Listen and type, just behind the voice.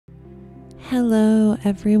Hello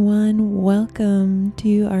everyone, welcome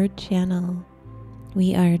to our channel.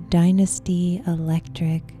 We are Dynasty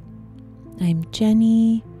Electric. I'm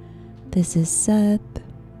Jenny, this is Seth,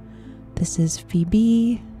 this is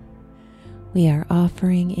Phoebe. We are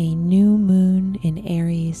offering a new moon in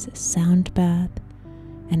Aries sound bath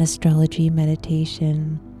and astrology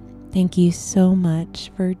meditation. Thank you so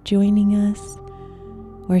much for joining us.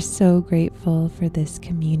 We're so grateful for this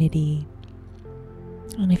community.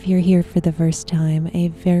 And if you're here for the first time, a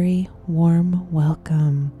very warm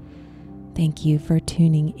welcome. Thank you for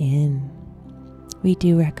tuning in. We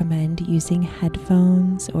do recommend using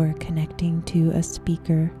headphones or connecting to a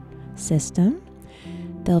speaker system.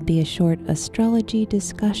 There'll be a short astrology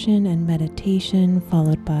discussion and meditation,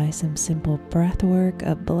 followed by some simple breath work,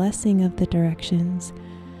 a blessing of the directions,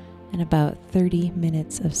 and about 30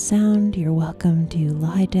 minutes of sound. You're welcome to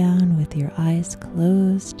lie down with your eyes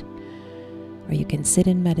closed, or you can sit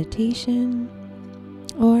in meditation,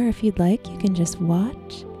 or if you'd like, you can just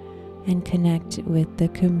watch and connect with the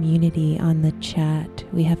community on the chat.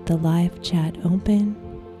 We have the live chat open,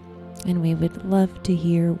 and we would love to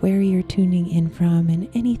hear where you're tuning in from and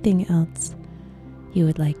anything else you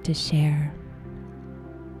would like to share.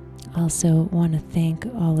 Also want to thank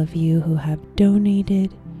all of you who have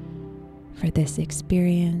donated for this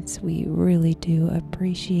experience. We really do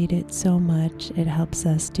appreciate it so much. It helps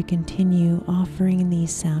us to continue offering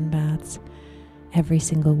these sound baths every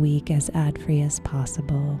single week as ad-free as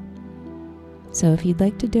possible. So if you'd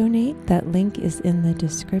like to donate, that link is in the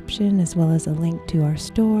description, as well as a link to our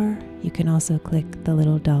store. You can also click the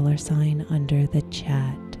little $ under the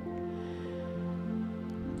chat.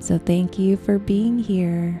 So thank you for being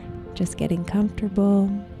here, just getting comfortable.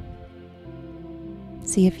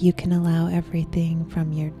 See if you can allow everything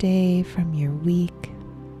from your day, from your week,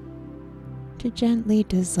 to gently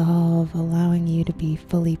dissolve, allowing you to be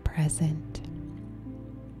fully present,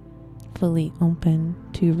 fully open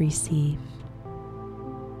to receive.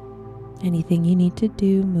 Anything you need to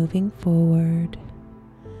do moving forward,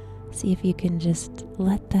 see if you can just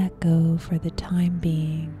let that go for the time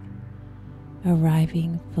being,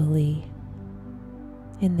 arriving fully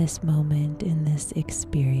in this moment, in this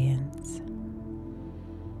experience.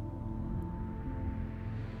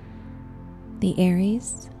 The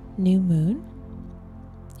Aries New Moon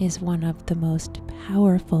is one of the most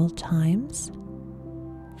powerful times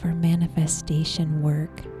for manifestation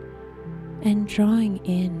work and drawing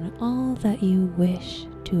in all that you wish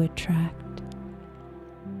to attract.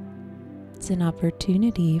 It's an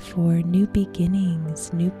opportunity for new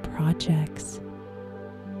beginnings, new projects,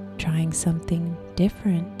 trying something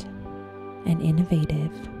different and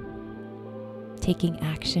innovative, taking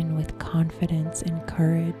action with confidence and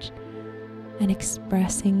courage, and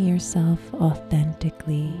expressing yourself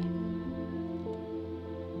authentically.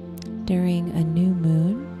 During a new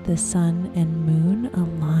moon, the sun and moon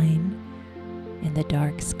align in the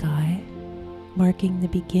dark sky, marking the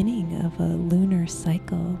beginning of a lunar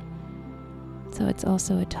cycle. So it's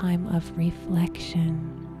also a time of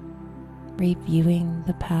reflection, reviewing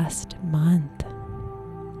the past month,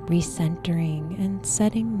 recentering and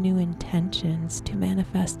setting new intentions to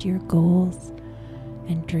manifest your goals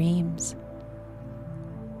and dreams.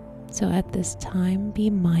 So at this time, be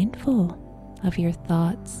mindful of your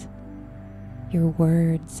thoughts, your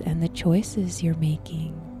words, and the choices you're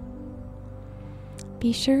making.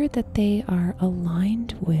 Be sure that they are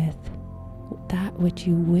aligned with that which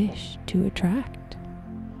you wish to attract.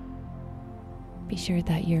 Be sure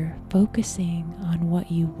that you're focusing on what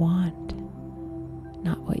you want,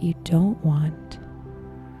 not what you don't want.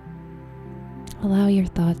 Allow your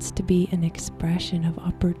thoughts to be an expression of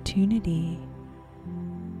opportunity,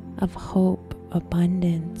 of hope,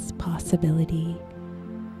 abundance, possibility.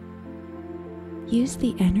 Use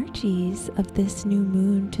the energies of this new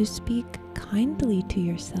moon to speak kindly to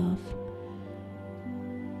yourself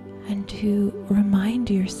and to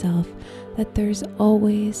remind yourself that there's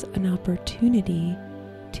always an opportunity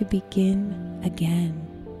to begin again,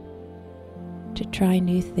 to try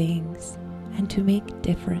new things and to make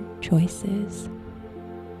different choices.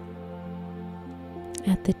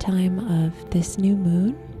 At the time of this new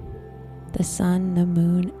moon, the sun, the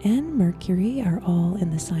moon, and Mercury are all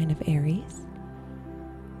in the sign of Aries.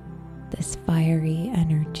 This fiery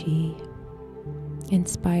energy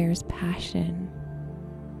inspires passion,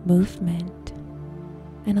 movement,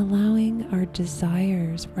 and allowing our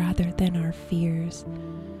desires rather than our fears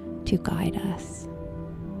to guide us.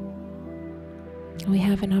 We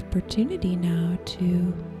have an opportunity now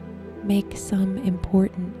to make some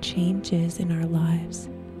important changes in our lives,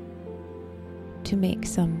 to make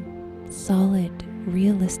some solid,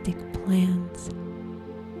 realistic plans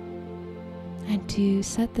and to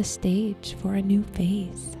set the stage for a new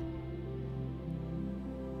phase.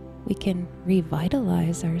 We can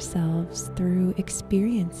revitalize ourselves through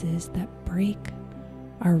experiences that break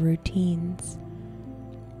our routines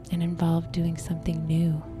and involve doing something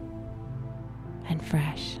new and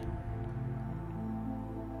fresh.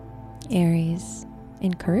 Aries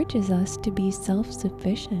encourages us to be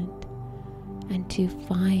self-sufficient and to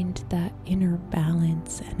find that inner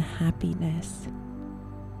balance and happiness.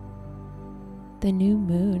 The new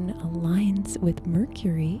moon aligns with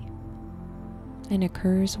Mercury and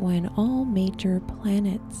occurs when all major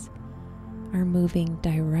planets are moving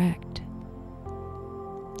direct,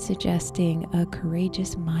 suggesting a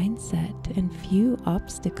courageous mindset and few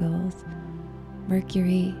obstacles.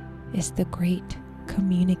 Mercury is the great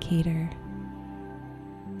communicator,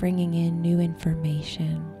 bringing in new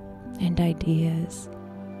information and ideas,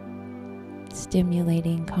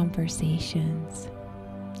 stimulating conversations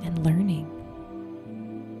and learning.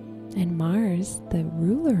 And Mars, the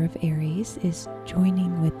ruler of Aries, is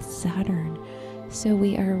joining with Saturn, so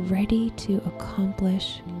we are ready to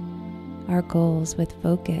accomplish our goals with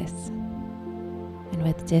focus and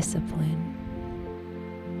with discipline.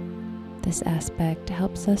 This aspect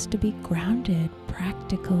helps us to be grounded,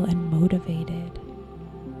 practical, and motivated.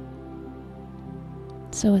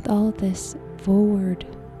 So with all this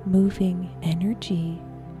forward-moving energy,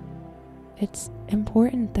 it's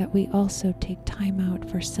important that we also take time out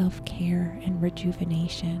for self-care and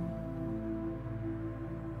rejuvenation.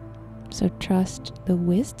 So trust the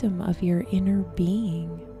wisdom of your inner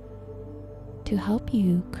being to help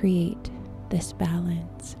you create this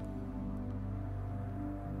balance.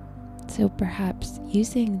 So perhaps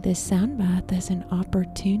using this sound bath as an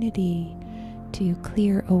opportunity to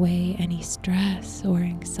clear away any stress or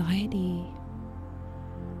anxiety,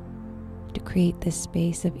 to create this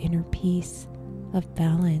space of inner peace, of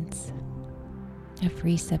balance, of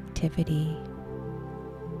receptivity.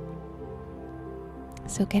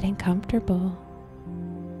 So getting comfortable,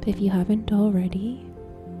 if you haven't already,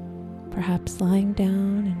 perhaps lying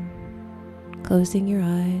down and closing your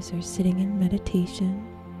eyes or sitting in meditation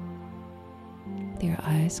with your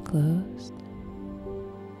eyes closed.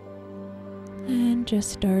 And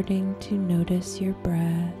just starting to notice your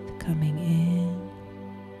breath coming in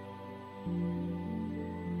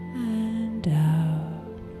and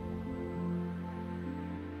out.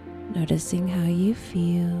 Noticing how you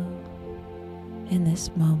feel in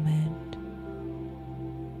this moment.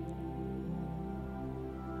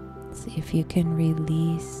 See if you can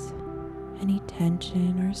release any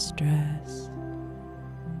tension or stress.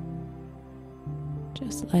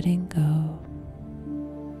 Just letting go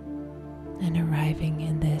and arriving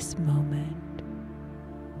in this moment.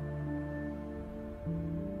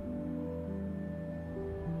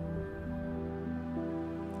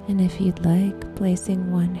 And if you'd like,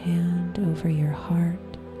 placing one hand over your heart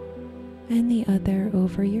and the other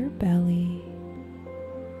over your belly.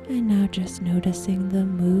 And now just noticing the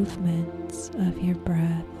movements of your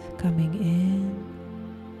breath coming in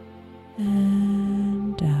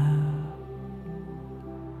and out.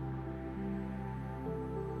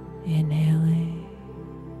 Inhaling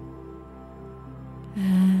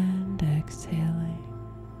and exhaling.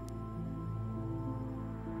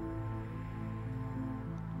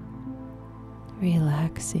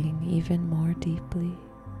 Relaxing even more deeply.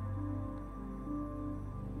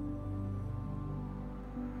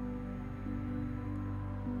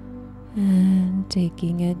 And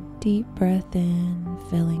taking a deep breath in,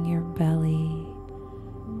 filling your belly,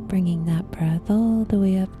 bringing that breath all the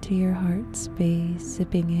way up to your heart space,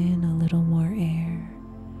 sipping in a little more air,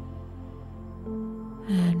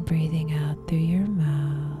 and breathing out through your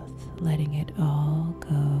mouth, letting it all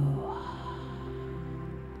go.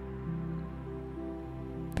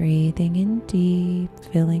 Breathing in deep,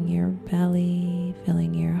 filling your belly,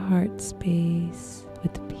 filling your heart space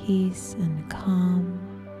with peace and calm,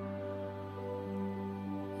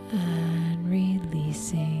 and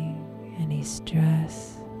releasing any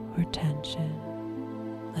stress or tension,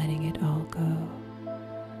 letting it all go.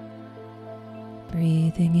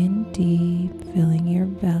 Breathing in deep, filling your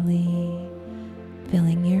belly,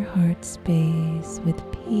 filling your heart space with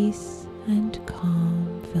peace and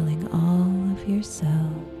calm, filling all of your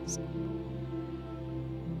cells,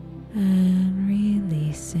 and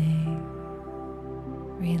releasing,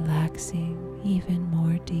 relaxing even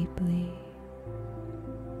more deeply.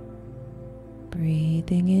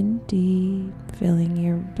 Breathing in deep, filling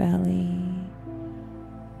your belly,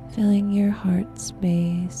 filling your heart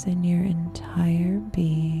space and your entire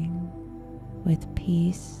being with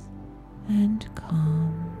peace and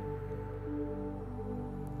calm,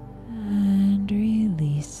 and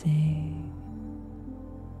releasing,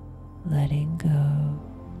 letting go.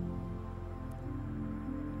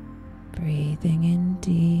 Breathing in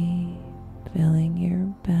deep, filling your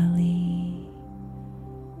belly,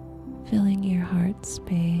 filling your heart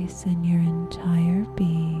space and your entire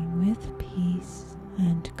being with peace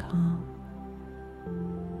and calm,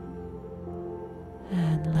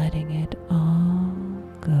 and letting it all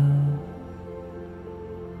go.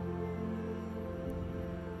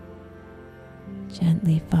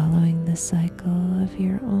 Gently following the cycle of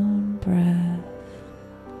your own breath,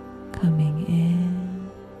 coming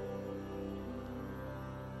in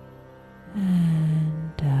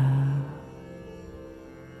and out,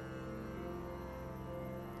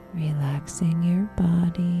 relaxing your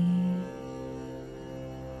body,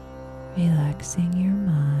 relaxing your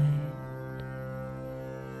mind,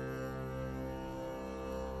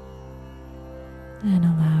 and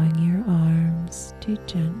allowing your arms to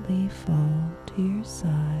gently fall to your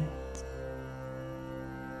sides,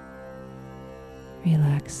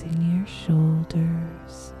 relaxing your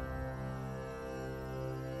shoulders,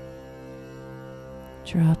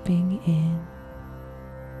 dropping in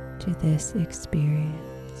to this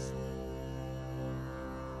experience,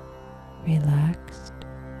 relaxed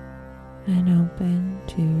and open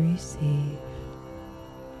to receive.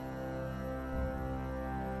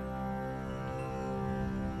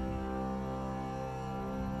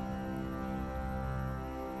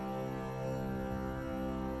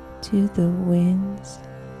 To the winds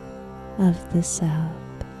of the south,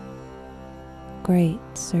 great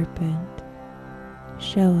serpent,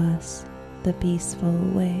 show us the peaceful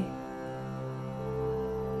way.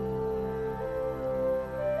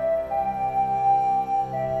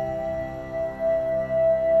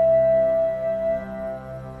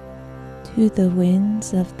 To the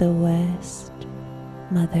winds of the west,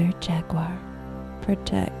 Mother Jaguar,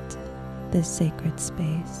 protect this sacred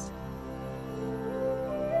space.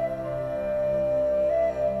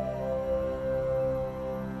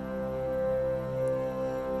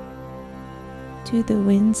 To the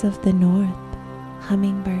winds of the north,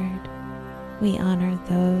 Hummingbird, we honor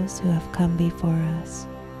those who have come before us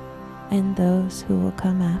and those who will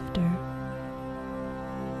come after.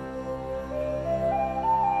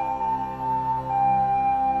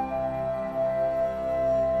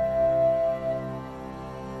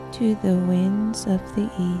 To the winds of the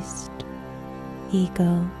east,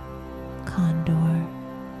 Eagle, Condor,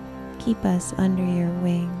 keep us under your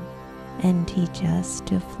wing and teach us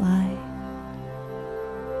to fly.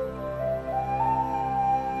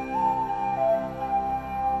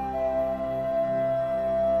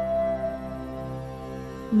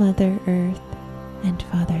 Mother Earth and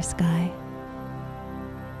Father Sky,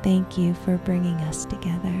 thank you for bringing us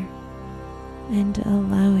together and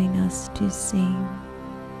allowing us to sing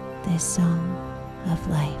this song of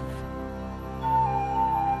life.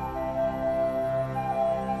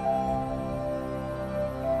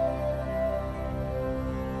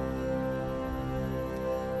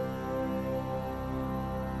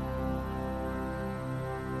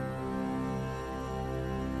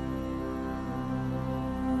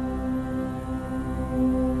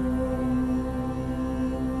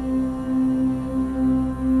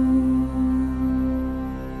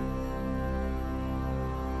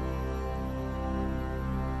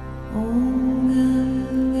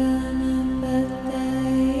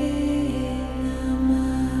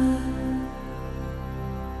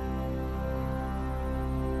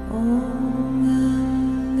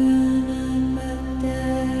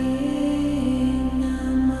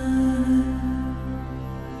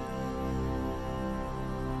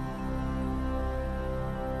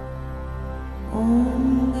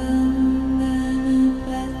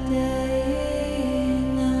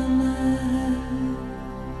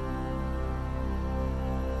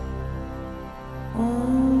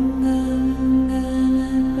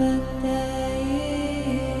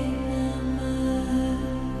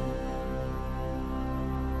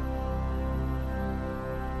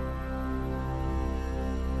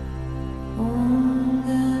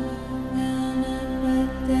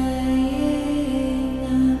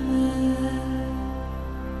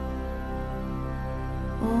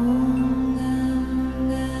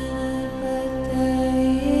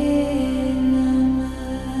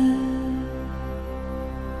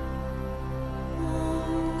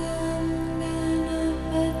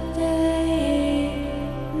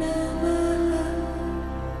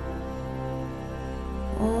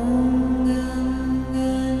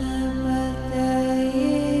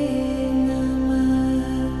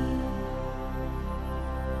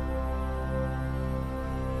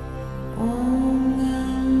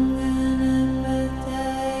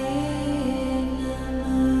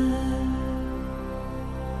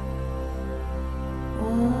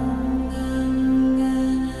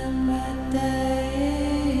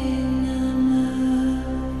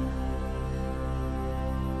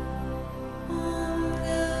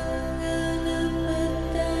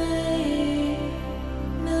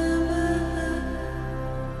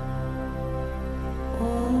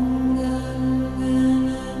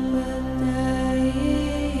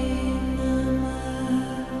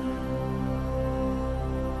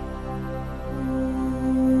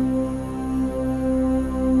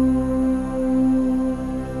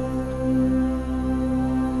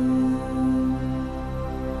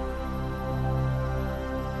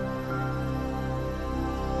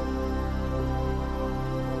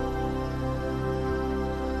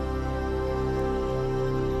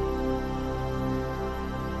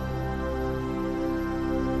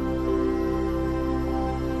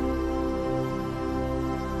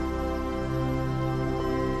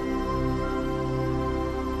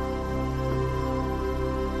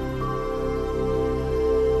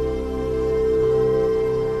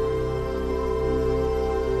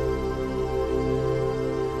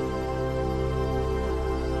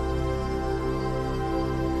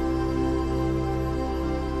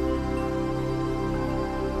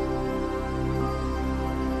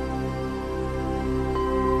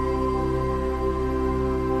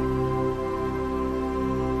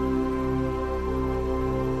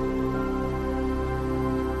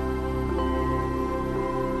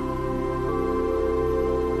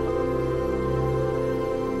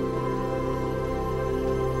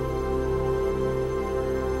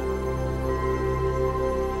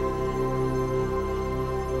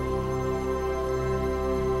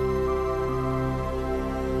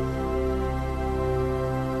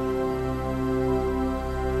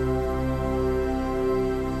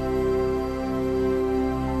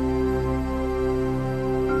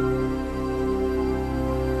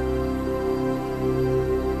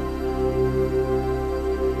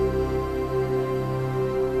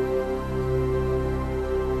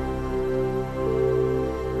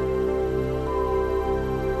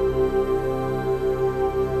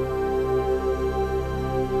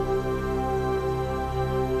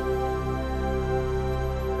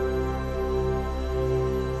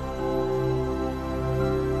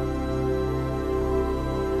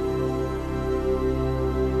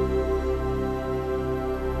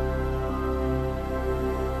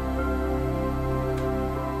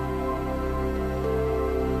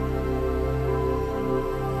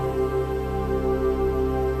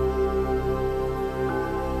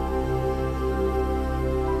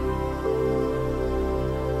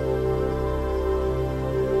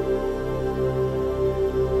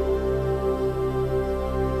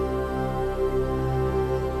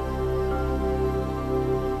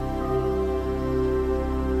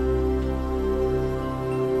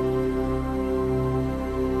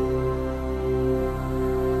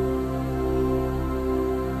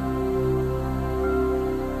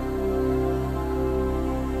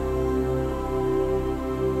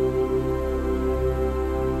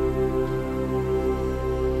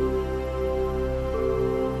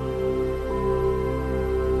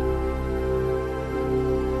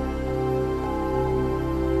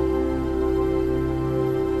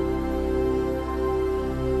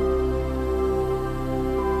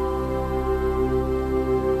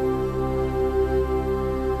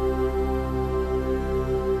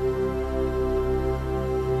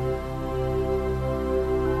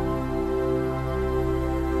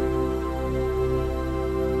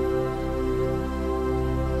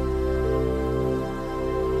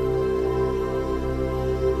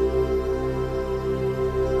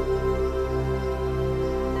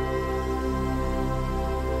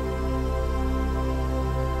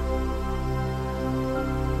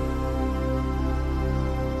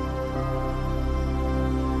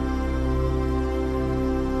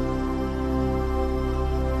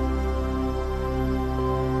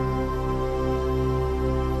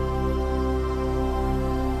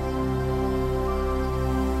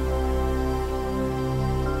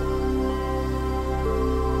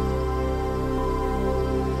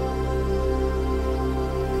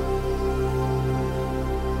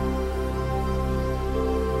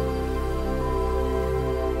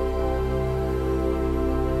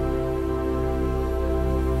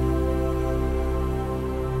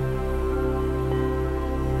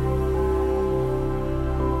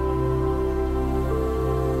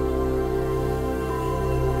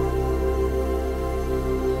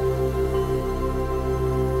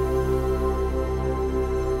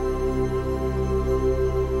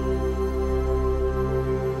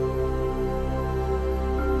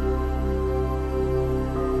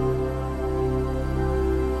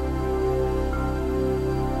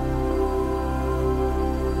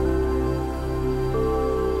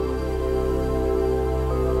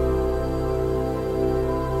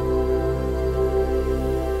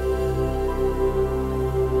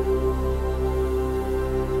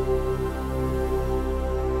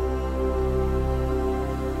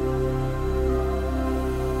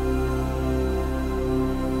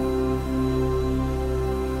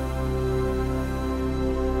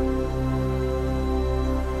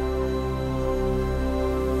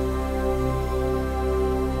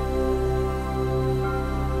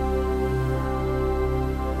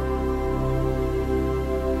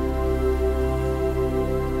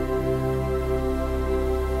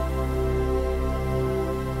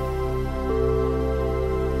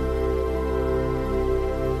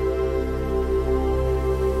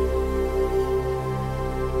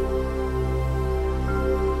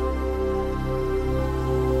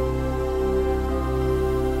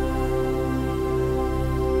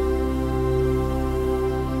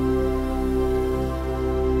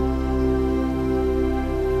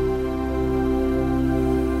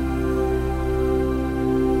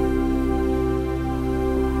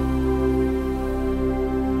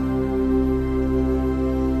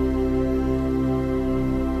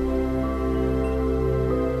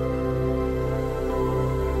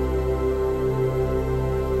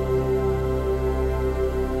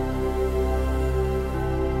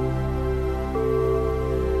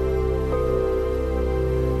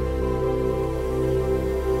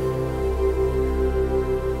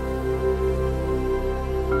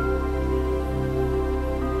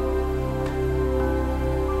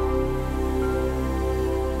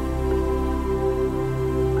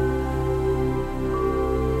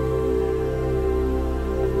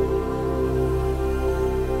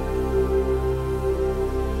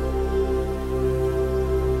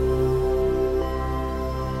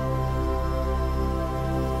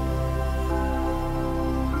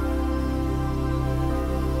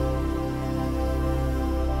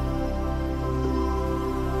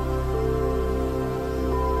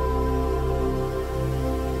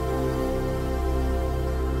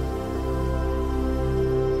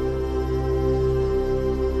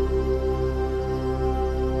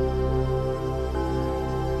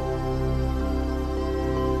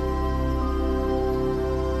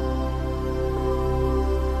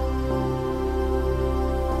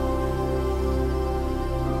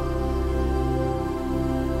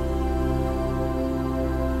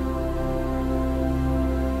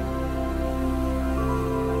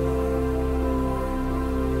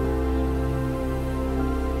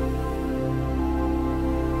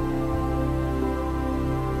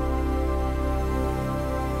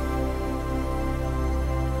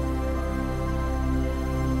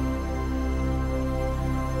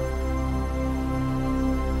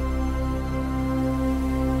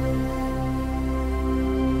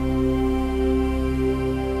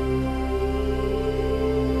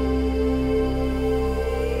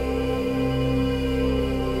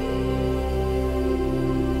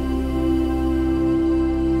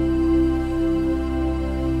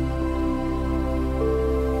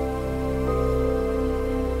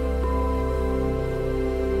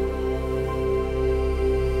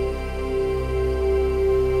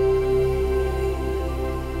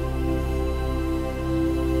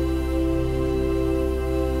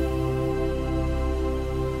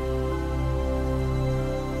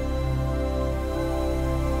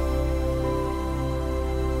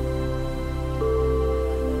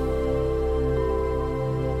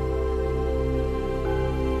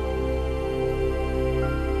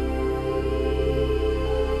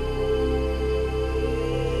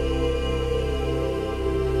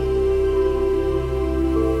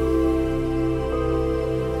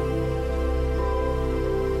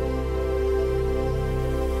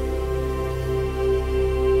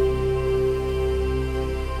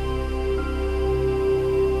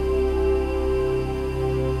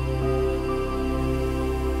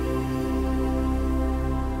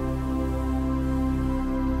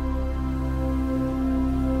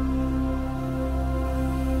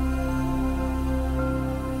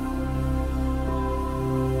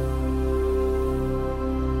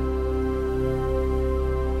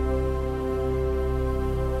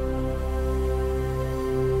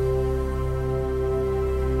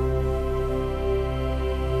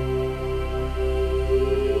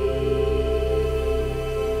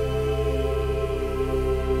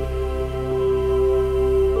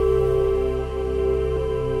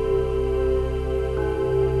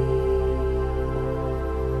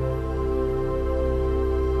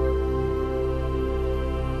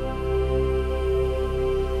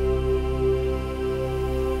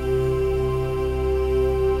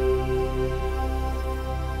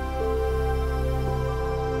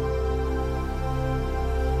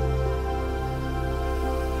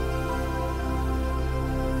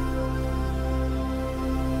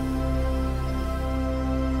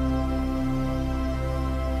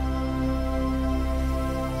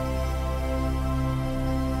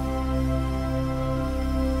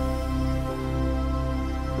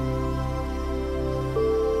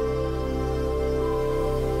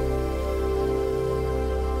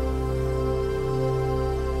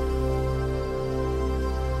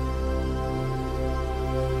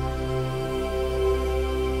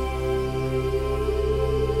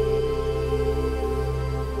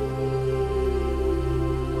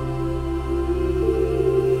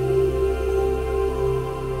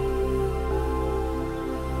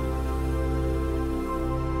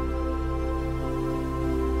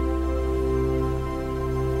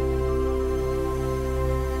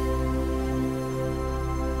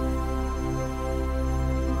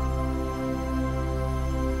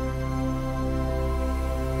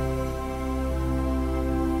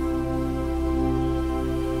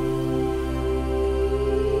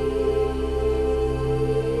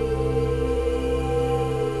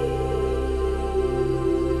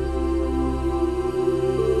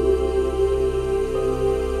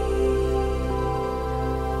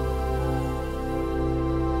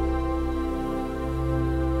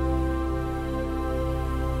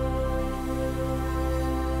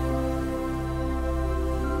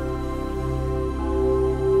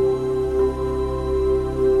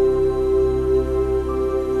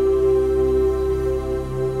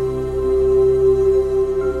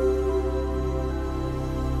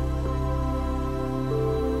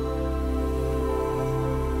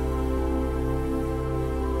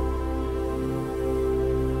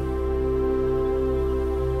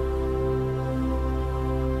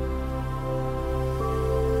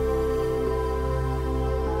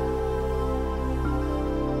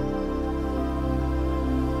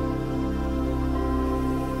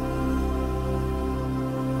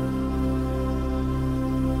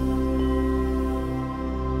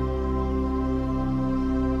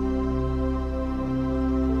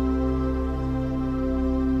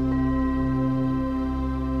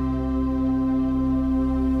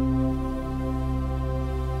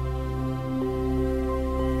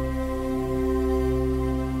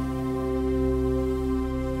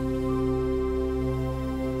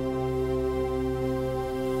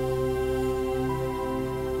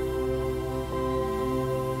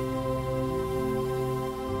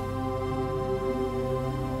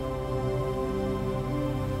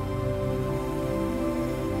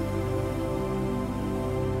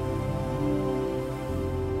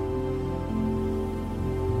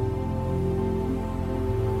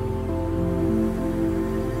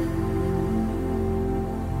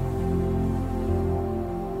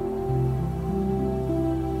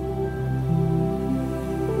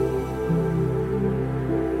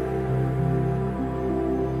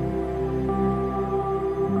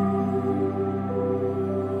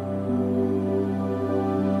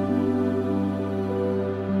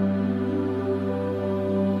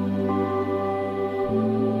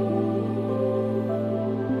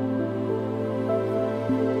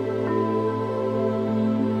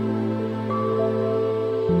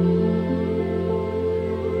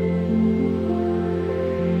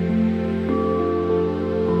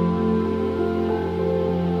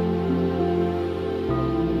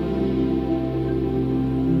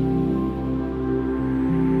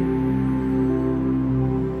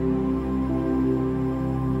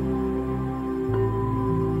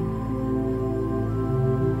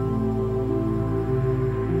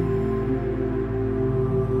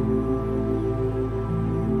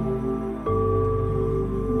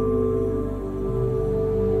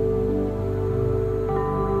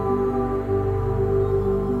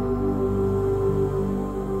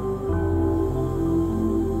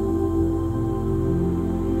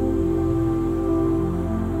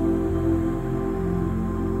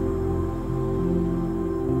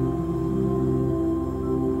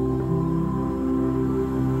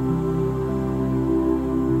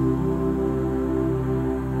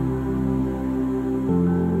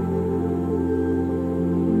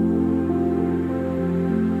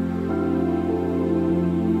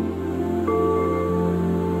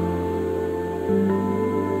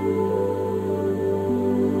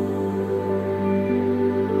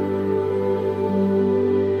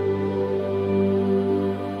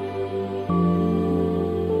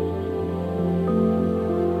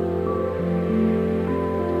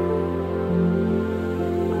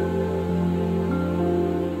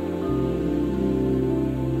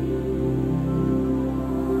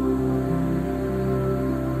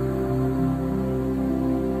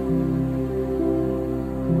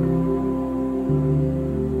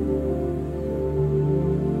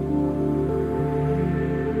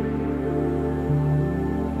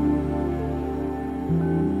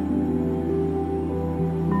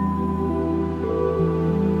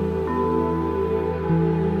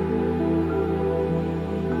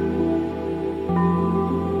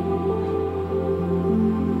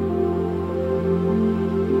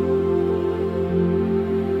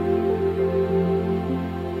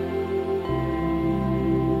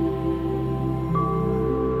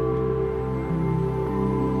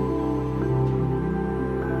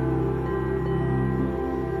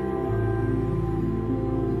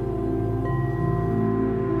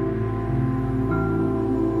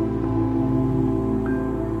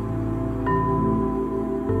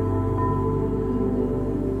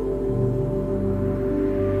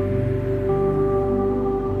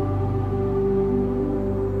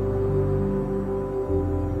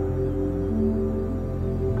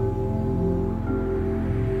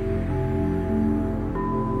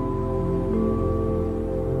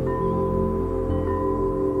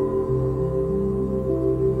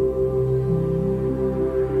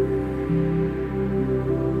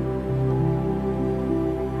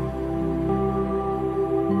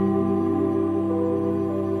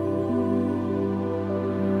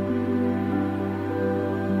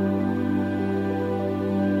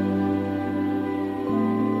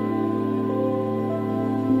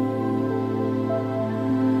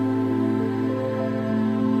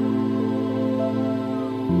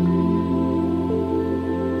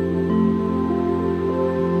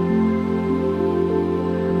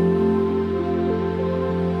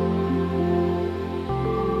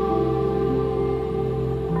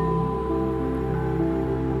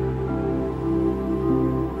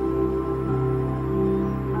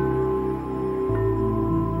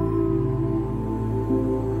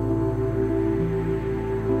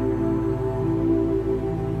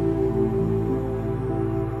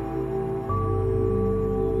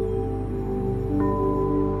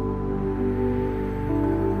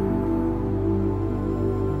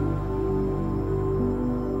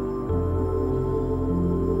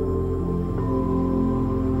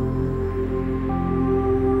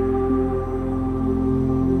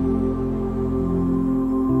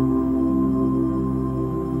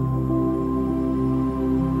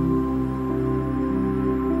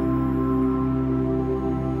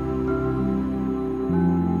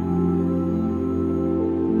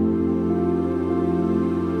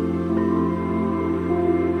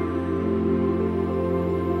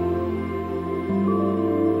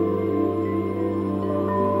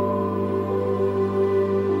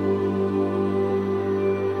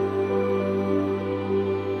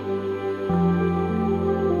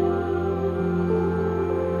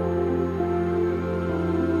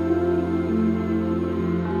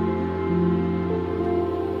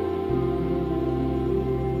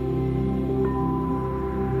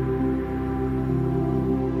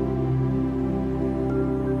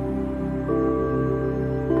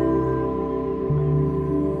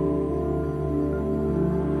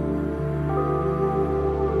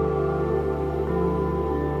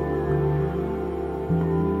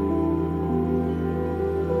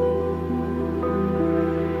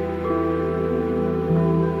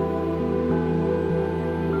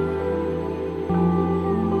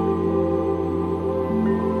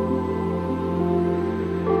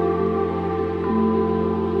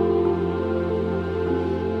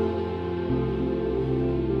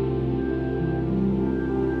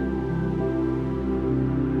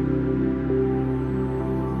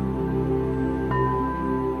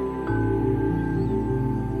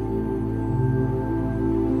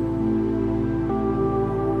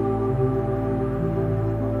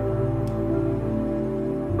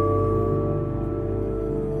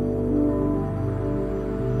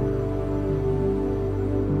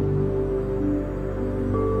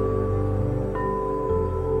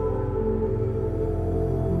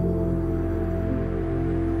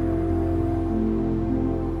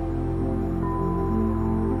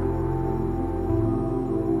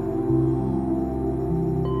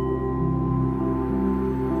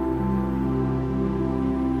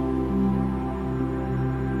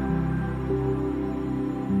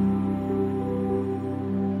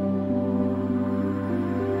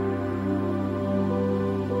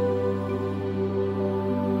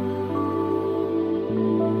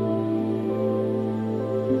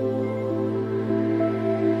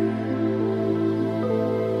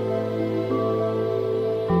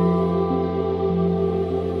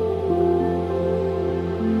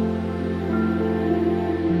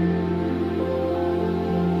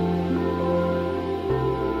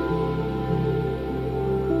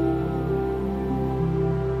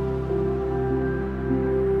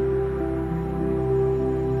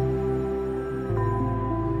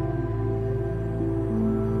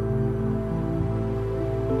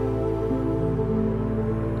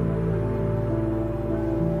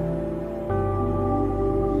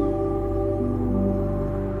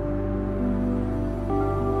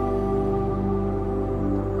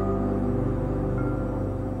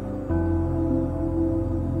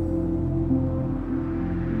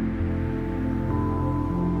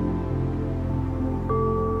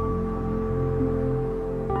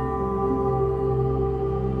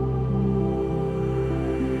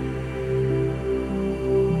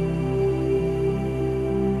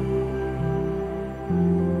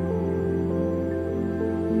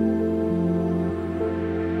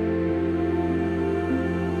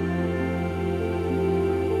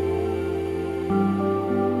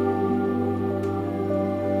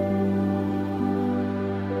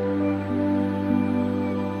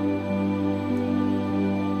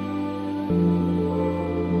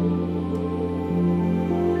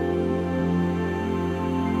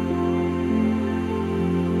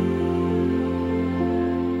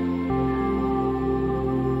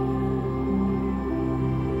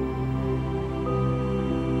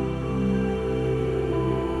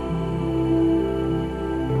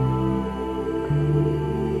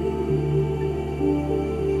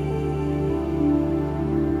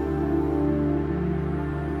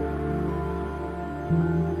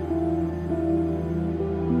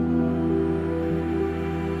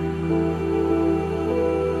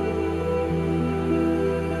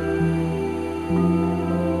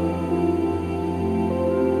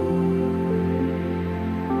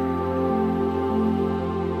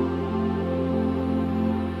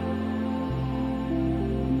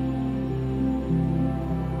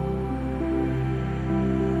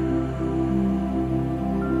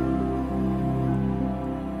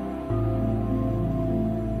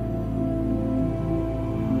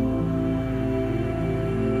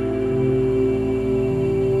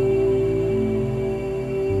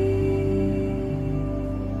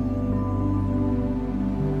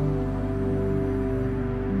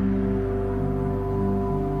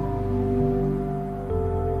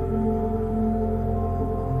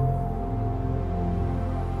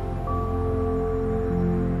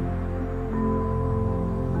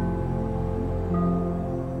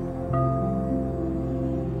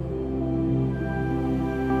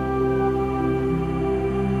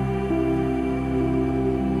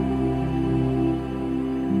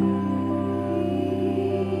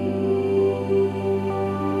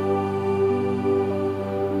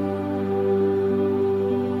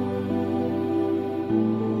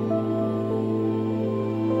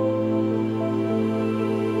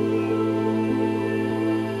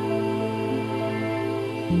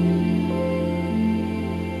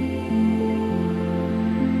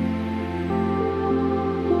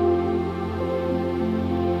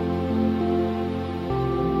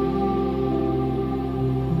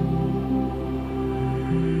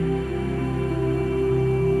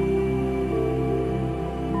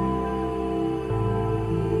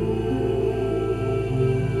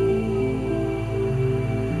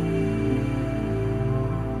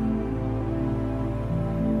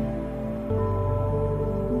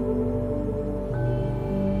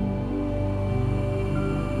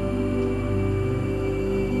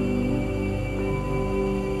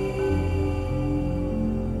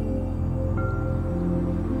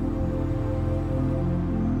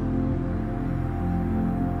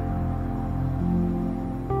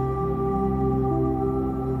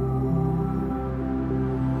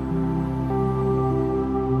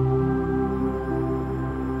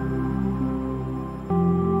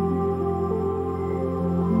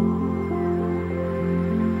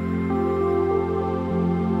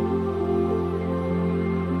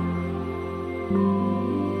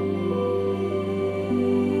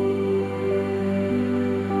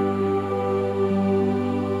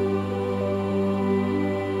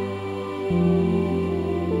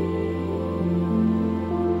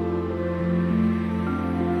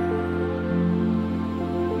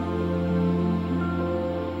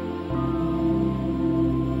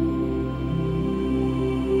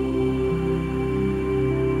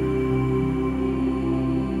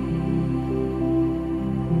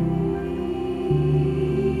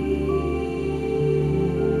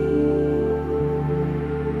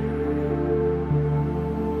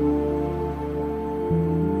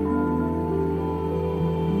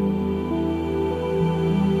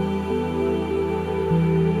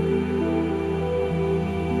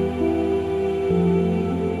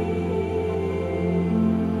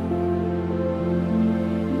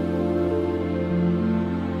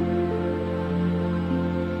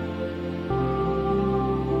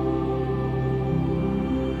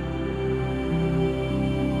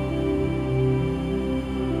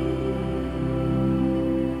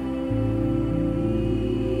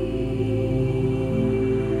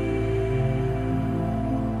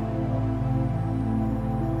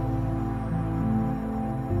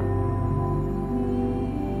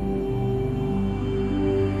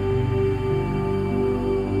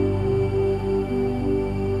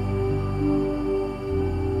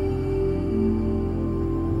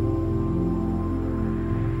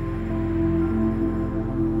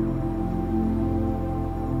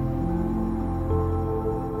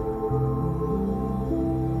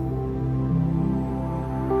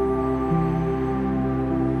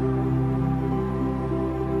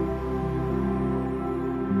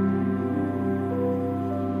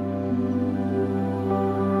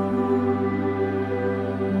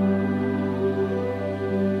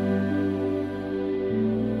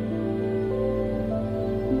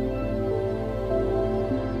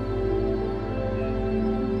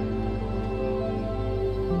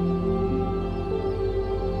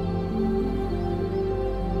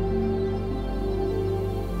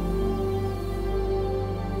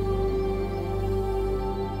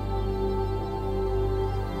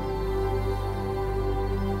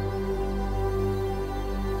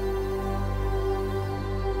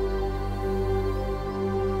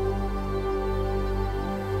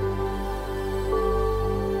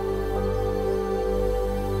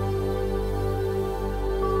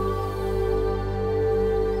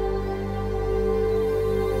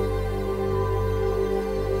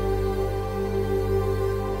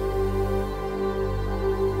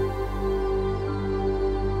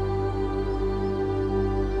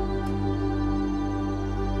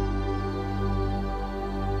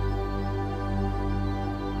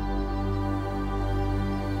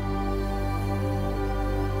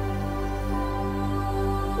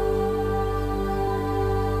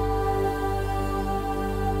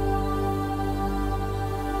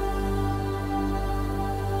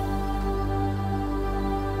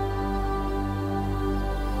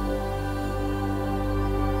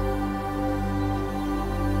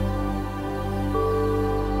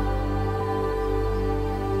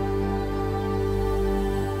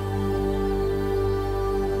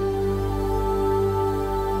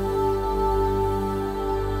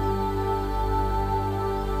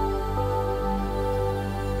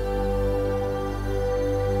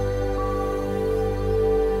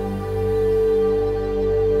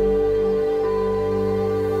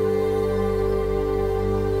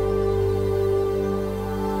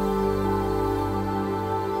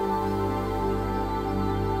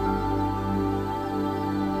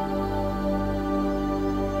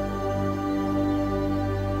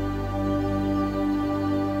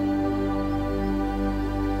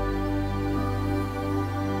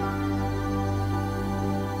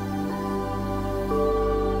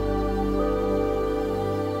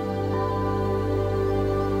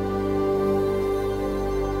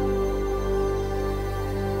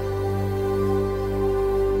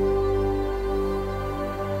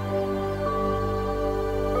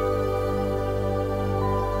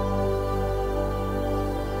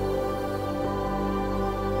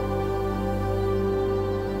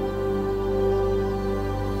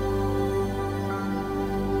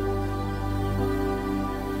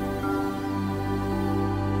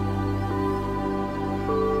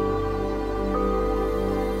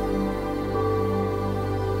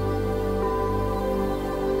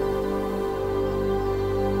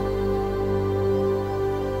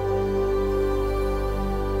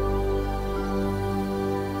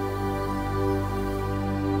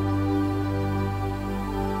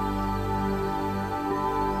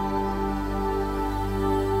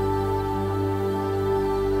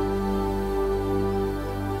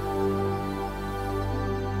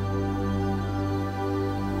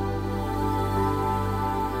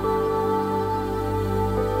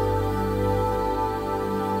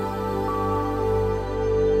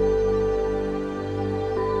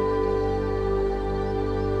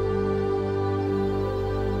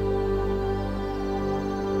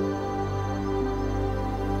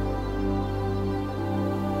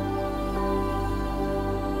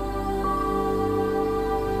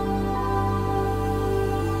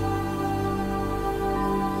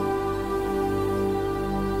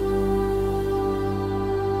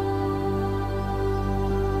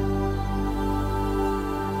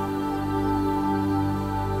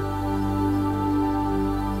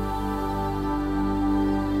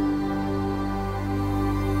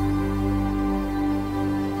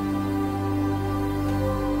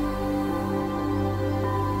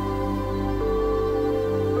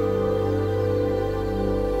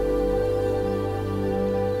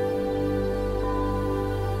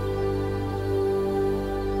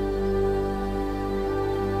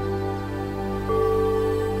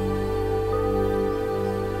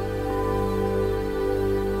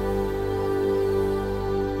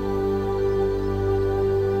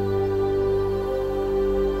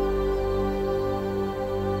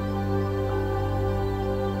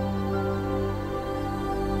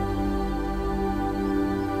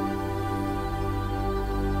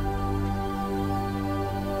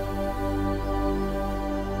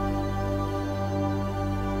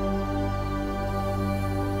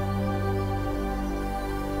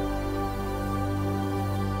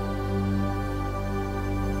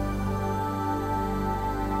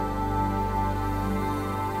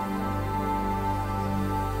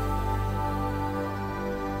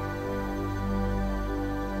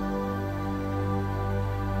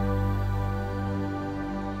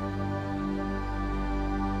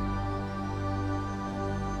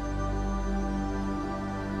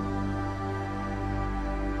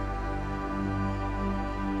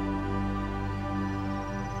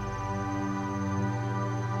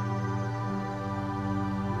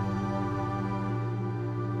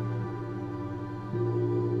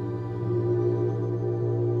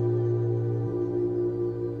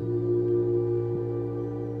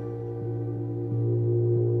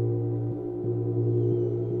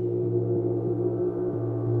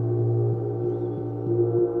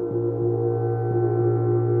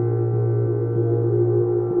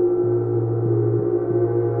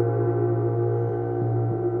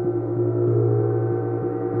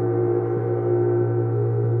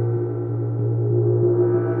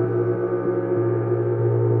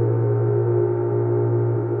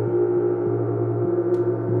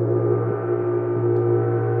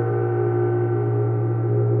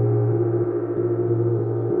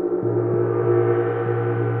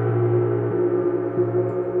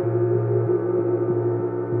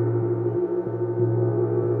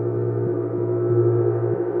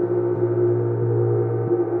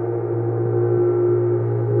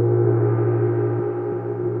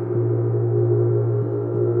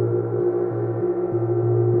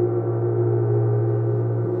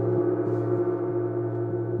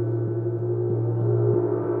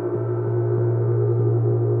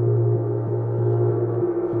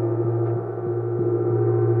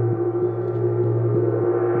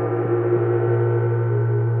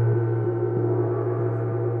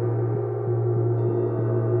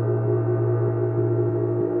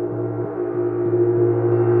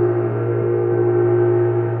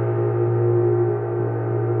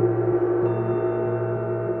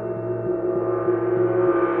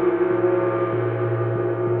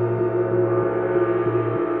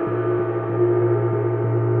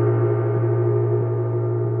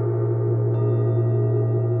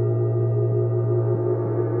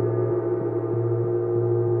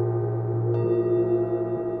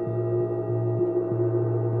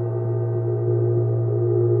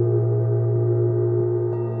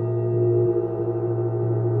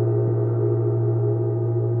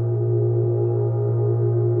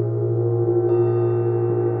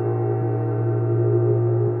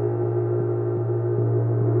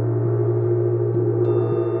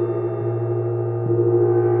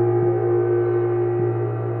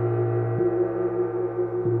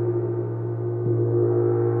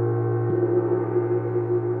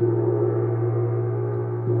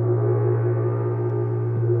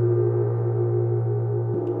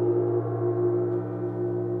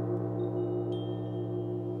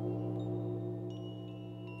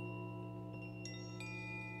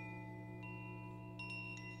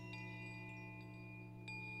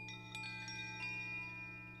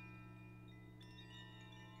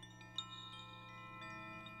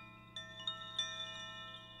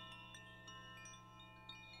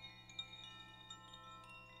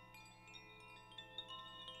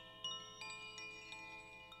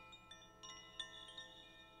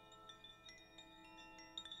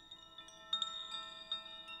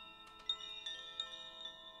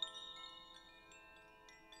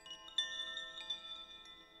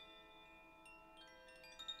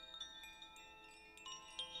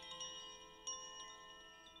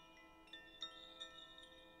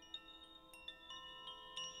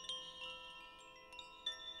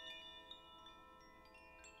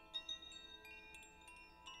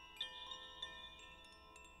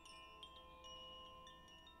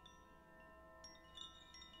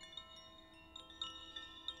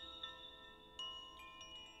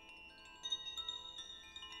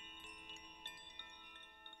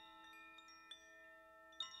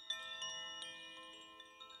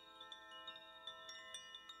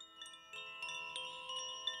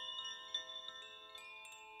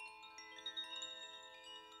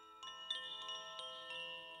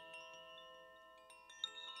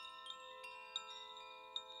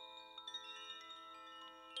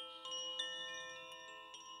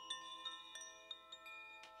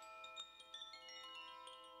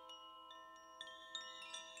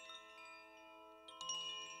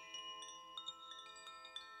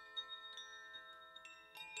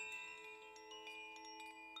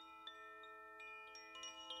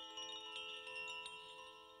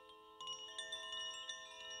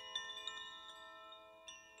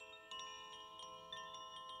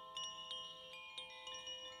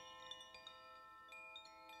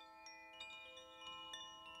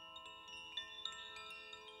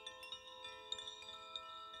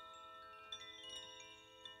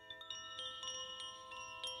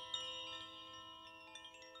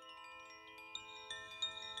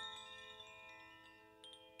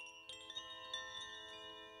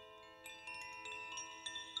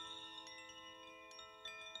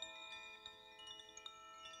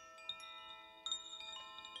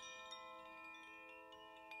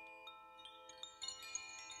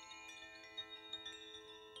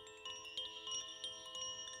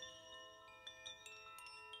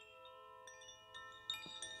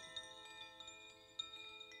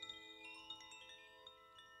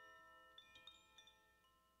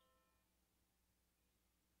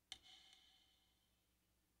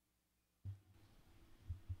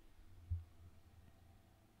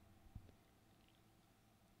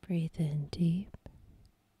 Breathe in deep.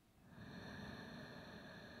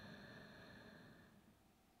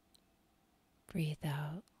 Breathe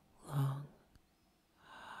out long.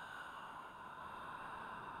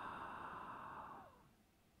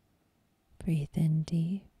 Breathe in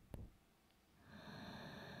deep.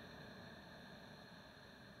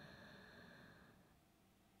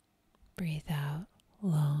 Breathe out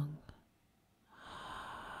long.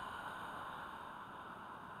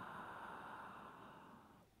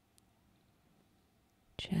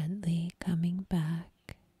 Gently coming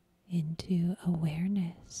back into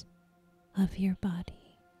awareness of your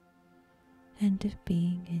body and of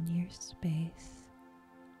being in your space.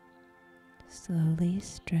 Slowly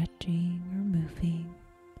stretching or moving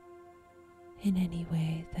in any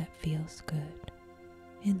way that feels good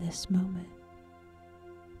in this moment.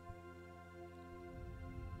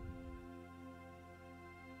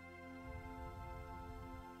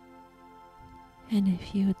 And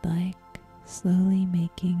if you would like, slowly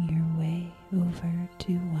making your way over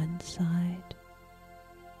to one side,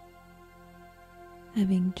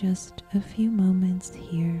 having just a few moments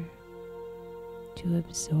here to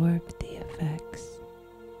absorb the effects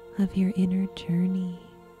of your inner journey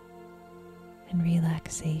and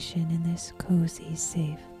relaxation in this cozy,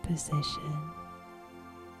 safe position.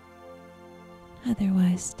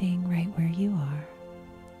 Otherwise, staying right where you are.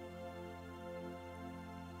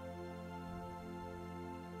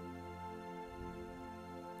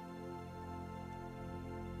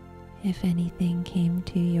 If anything came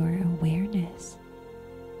to your awareness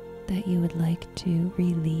that you would like to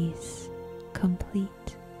release,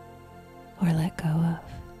 complete, or let go of,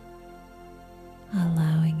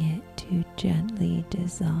 allowing it to gently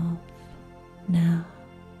dissolve now.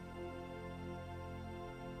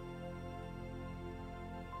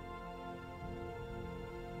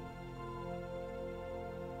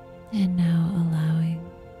 And now allowing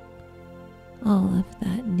all of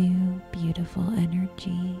that new, beautiful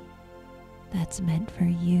energy that's meant for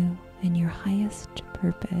you and your highest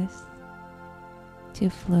purpose to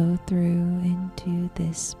flow through into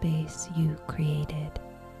this space you created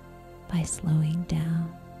by slowing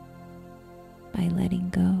down, by letting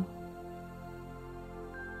go,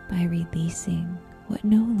 by releasing what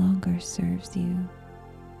no longer serves you,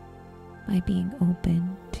 by being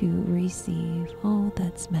open to receive all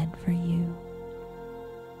that's meant for you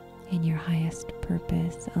in your highest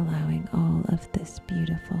purpose, allowing all of this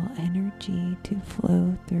beautiful energy to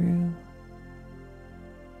flow through,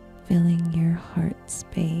 filling your heart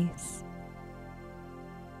space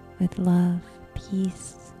with love,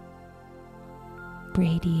 peace,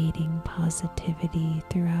 radiating positivity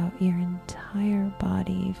throughout your entire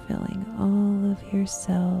body, filling all of your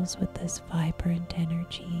cells with this vibrant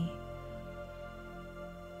energy,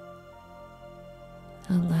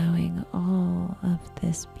 allowing all of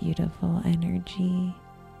this beautiful energy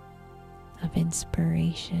of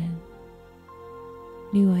inspiration,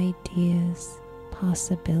 new ideas,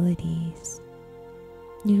 possibilities,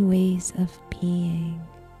 new ways of being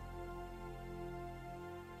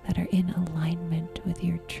that are in alignment with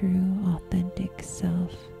your true, authentic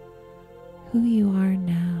self, who you are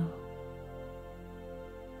now,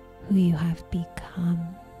 who you have become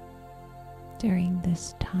during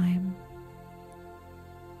this time.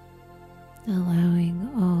 Allowing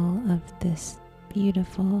all of this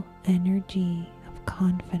beautiful energy of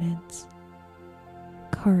confidence,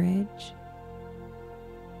 courage,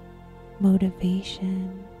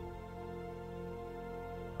 motivation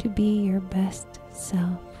to be your best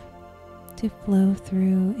self, to flow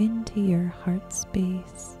through into your heart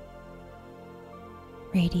space,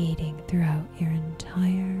 radiating throughout your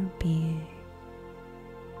entire being.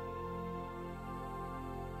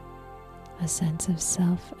 A sense of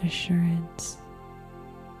self-assurance,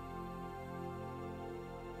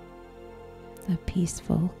 a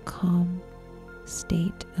peaceful, calm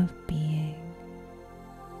state of being.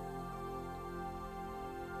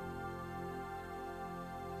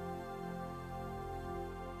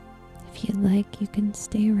 If you'd like, you can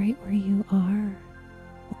stay right where you are,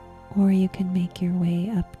 or you can make your way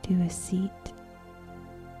up to a seat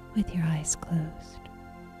with your eyes closed.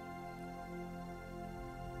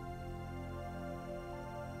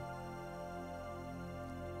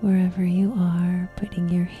 Wherever you are, putting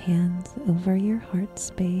your hands over your heart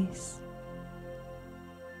space,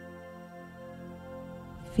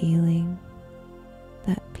 feeling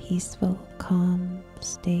that peaceful, calm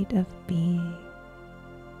state of being,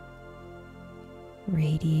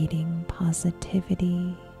 radiating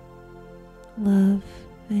positivity, love,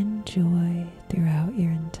 and joy throughout your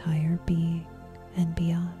entire being and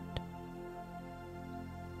beyond.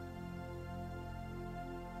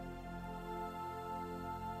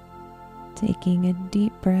 Taking a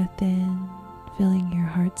deep breath in, filling your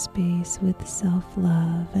heart space with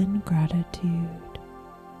self-love and gratitude.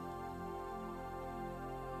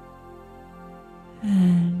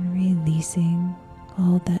 And releasing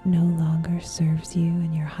all that no longer serves you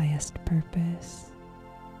in your highest purpose.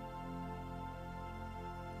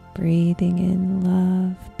 Breathing in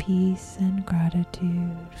love, peace, and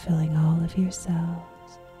gratitude, filling all of your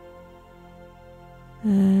cells.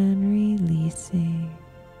 And releasing.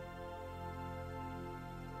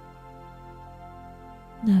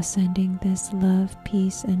 Now sending this love,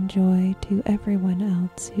 peace, and joy to everyone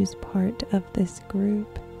else who's part of this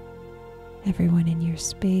group. Everyone in your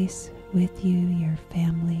space with you, your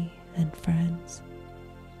family and friends.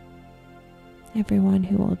 Everyone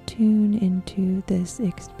who will tune into this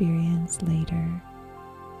experience later.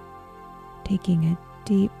 Taking a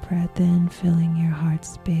deep breath in, filling your heart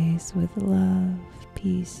space with love,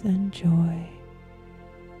 peace, and joy.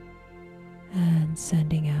 And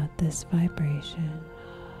sending out this vibration.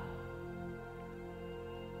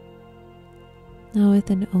 Now with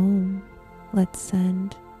an Om, let's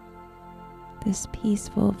send this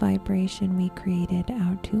peaceful vibration we created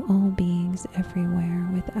out to all beings everywhere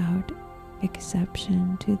without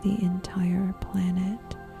exception, to the entire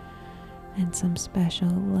planet, and some special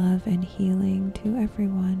love and healing to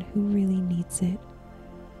everyone who really needs it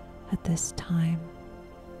at this time.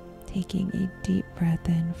 Taking a deep breath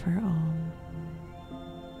in for Om.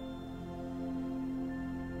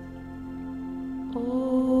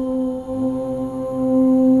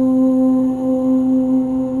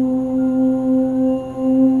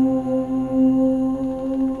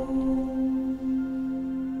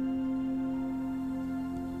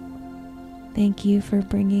 Thank you for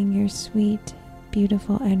bringing your sweet,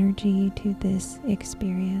 beautiful energy to this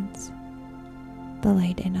experience. The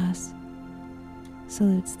light in us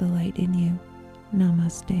salutes the light in you.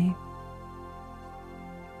 Namaste.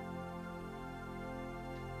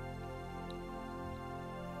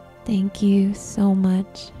 Thank you so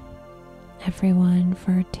much, everyone,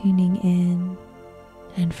 for tuning in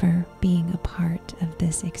and for being a part of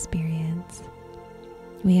this experience.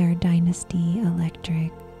 We are Dynasty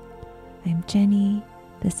Electric. I'm Jenny,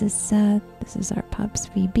 this is Seth, this is our pups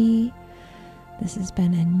VB. This has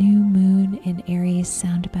been a new moon in Aries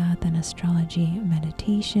sound bath and astrology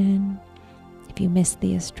meditation. If you missed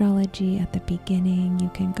the astrology at the beginning, you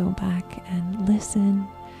can go back and listen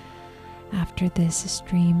after this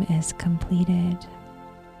stream is completed.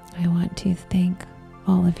 I want to thank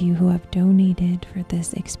all of you who have donated for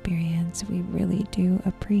this experience. We really do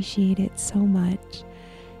appreciate it so much.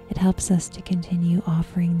 It helps us to continue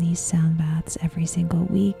offering these sound baths every single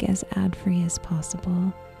week as ad-free as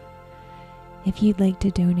possible. If you'd like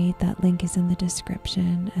to donate, that link is in the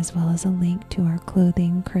description, as well as a link to our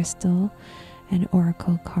clothing, crystal, and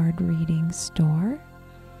oracle card reading store.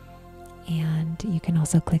 And you can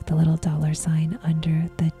also click the little $sign under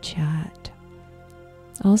the chat.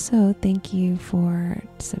 Also, thank you for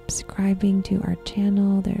subscribing to our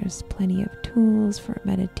channel. There's plenty of tools for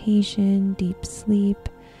meditation, deep sleep,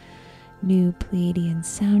 new Pleiadian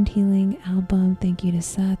sound healing album. Thank you to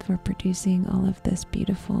Seth for producing all of this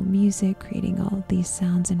beautiful music, creating all of these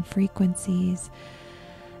sounds and frequencies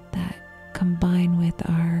that combine with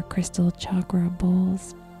our crystal chakra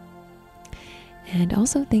bowls. And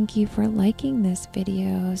also thank you for liking this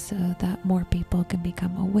video so that more people can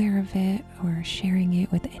become aware of it, or sharing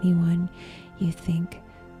it with anyone you think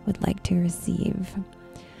would like to receive.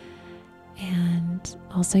 And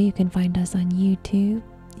also you can find us on YouTube,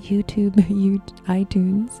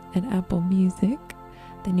 iTunes, and Apple Music.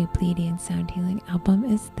 The new Pleiadian sound healing album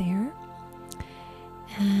is there.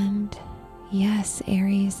 And yes,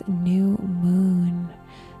 Aries New Moon.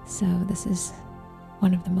 So this is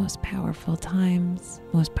one of the most powerful times,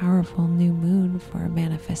 most powerful new moon for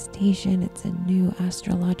manifestation. It's a new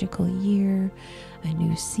astrological year, a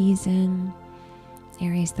new season.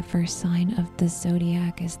 Aries, the first sign of the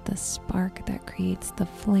zodiac, is the spark that creates the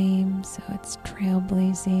flame. So it's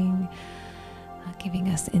trailblazing, giving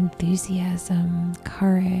us enthusiasm,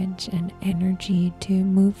 courage, and energy to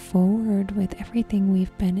move forward with everything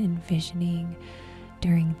we've been envisioning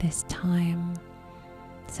during this time.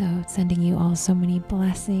 So sending you all so many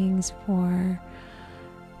blessings for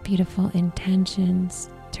beautiful intentions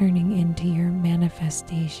turning into your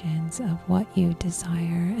manifestations of what you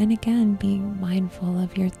desire. And again, being mindful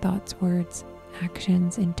of your thoughts, words,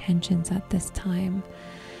 actions, intentions at this time.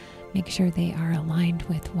 Make sure they are aligned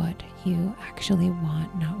with what you actually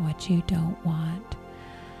want, not what you don't want.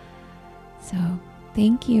 So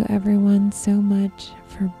thank you everyone so much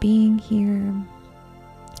for being here.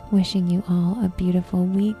 Wishing you all a beautiful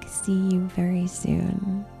week. See you very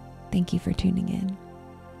soon. Thank you for tuning in.